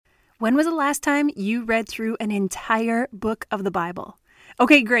When was the last time you read through an entire book of the Bible?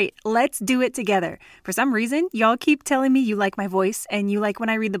 Okay, great. Let's do it together. For some reason, y'all keep telling me you like my voice and you like when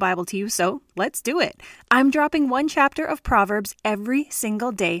I read the Bible to you, so let's do it. I'm dropping one chapter of Proverbs every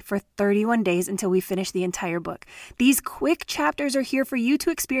single day for 31 days until we finish the entire book. These quick chapters are here for you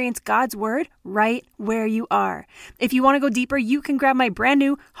to experience God's Word right where you are. If you want to go deeper, you can grab my brand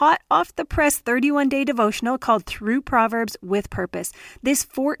new, hot off the press 31-day devotional called Through Proverbs with Purpose. This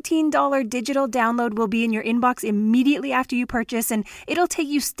 $14 digital download will be in your inbox immediately after you purchase, and it'll take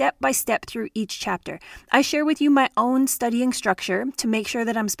you step by step through each chapter. I share with you my own studying structure to make sure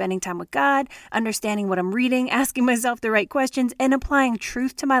that I'm spending time with God, understanding what I'm reading, asking myself the right questions, and applying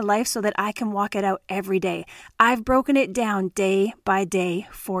truth to my life so that I can walk it out every day. I've broken it down day by day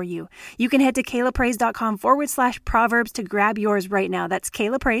for you. You can head to KaylaPraise.com/Proverbs to grab yours right now. That's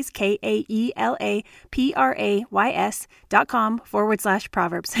Kayla Praise,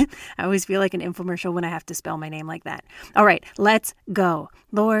 KaylaPraise.com/Proverbs. I always feel like an infomercial when I have to spell my name like that. All right, let's go.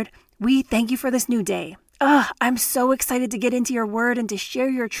 Lord, we thank you for this new day. I'm so excited to get into your word and to share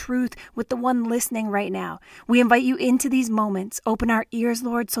your truth with the one listening right now. We invite you into these moments. Open our ears,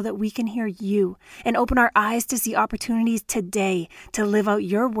 Lord, so that we can hear you, and open our eyes to see opportunities today to live out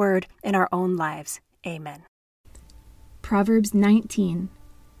your word in our own lives. Amen. Proverbs 19.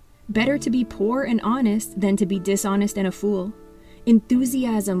 Better to be poor and honest than to be dishonest and a fool.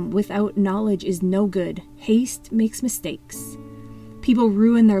 Enthusiasm without knowledge is no good. Haste makes mistakes. People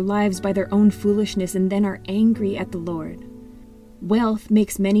ruin their lives by their own foolishness and then are angry at the Lord. Wealth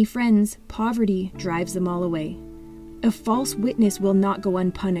makes many friends, poverty drives them all away. A false witness will not go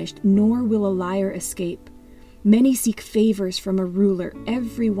unpunished, nor will a liar escape. Many seek favors from a ruler.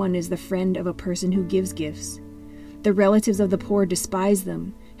 Everyone is the friend of a person who gives gifts. The relatives of the poor despise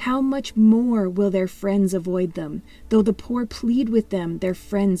them. How much more will their friends avoid them? Though the poor plead with them, their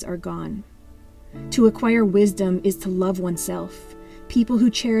friends are gone. To acquire wisdom is to love oneself. People who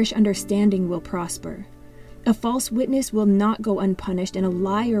cherish understanding will prosper. A false witness will not go unpunished, and a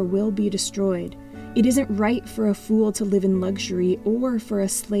liar will be destroyed. It isn't right for a fool to live in luxury or for a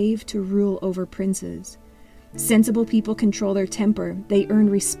slave to rule over princes. Sensible people control their temper. They earn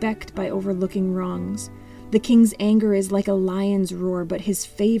respect by overlooking wrongs. The king's anger is like a lion's roar, but his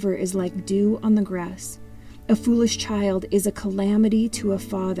favor is like dew on the grass. A foolish child is a calamity to a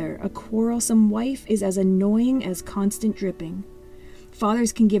father. A quarrelsome wife is as annoying as constant dripping.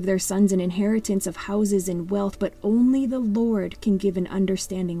 Fathers can give their sons an inheritance of houses and wealth, but only the Lord can give an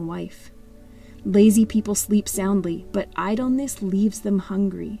understanding wife. Lazy people sleep soundly, but idleness leaves them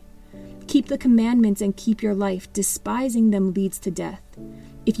hungry. Keep the commandments and keep your life. Despising them leads to death.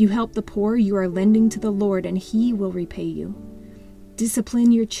 If you help the poor, you are lending to the Lord, and He will repay you.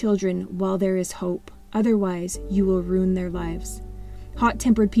 Discipline your children while there is hope. Otherwise, you will ruin their lives.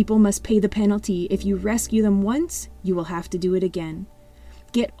 Hot-tempered people must pay the penalty. If you rescue them once, you will have to do it again.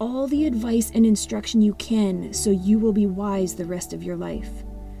 Get all the advice and instruction you can, so you will be wise the rest of your life.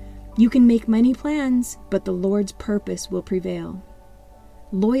 You can make many plans, but the Lord's purpose will prevail.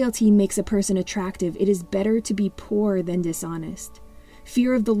 Loyalty makes a person attractive. It is better to be poor than dishonest.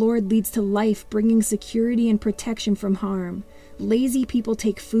 Fear of the Lord leads to life, bringing security and protection from harm. Lazy people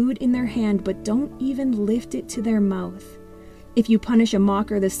take food in their hand, but don't even lift it to their mouth. If you punish a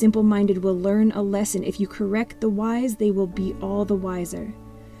mocker, the simple-minded will learn a lesson. If you correct the wise, they will be all the wiser.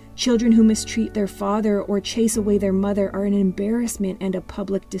 Children who mistreat their father or chase away their mother are an embarrassment and a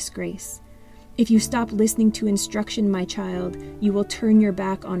public disgrace. If you stop listening to instruction, my child, you will turn your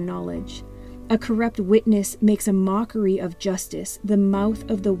back on knowledge. A corrupt witness makes a mockery of justice. The mouth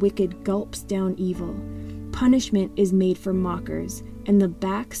of the wicked gulps down evil. Punishment is made for mockers, and the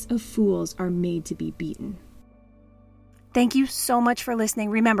backs of fools are made to be beaten. Thank you so much for listening.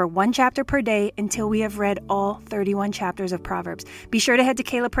 Remember, one chapter per day until we have read all 31 chapters of Proverbs. Be sure to head to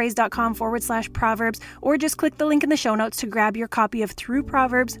KaylaPraise.com/Proverbs or just click the link in the show notes to grab your copy of Through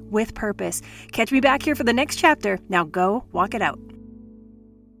Proverbs with Purpose. Catch me back here for the next chapter. Now go walk it out.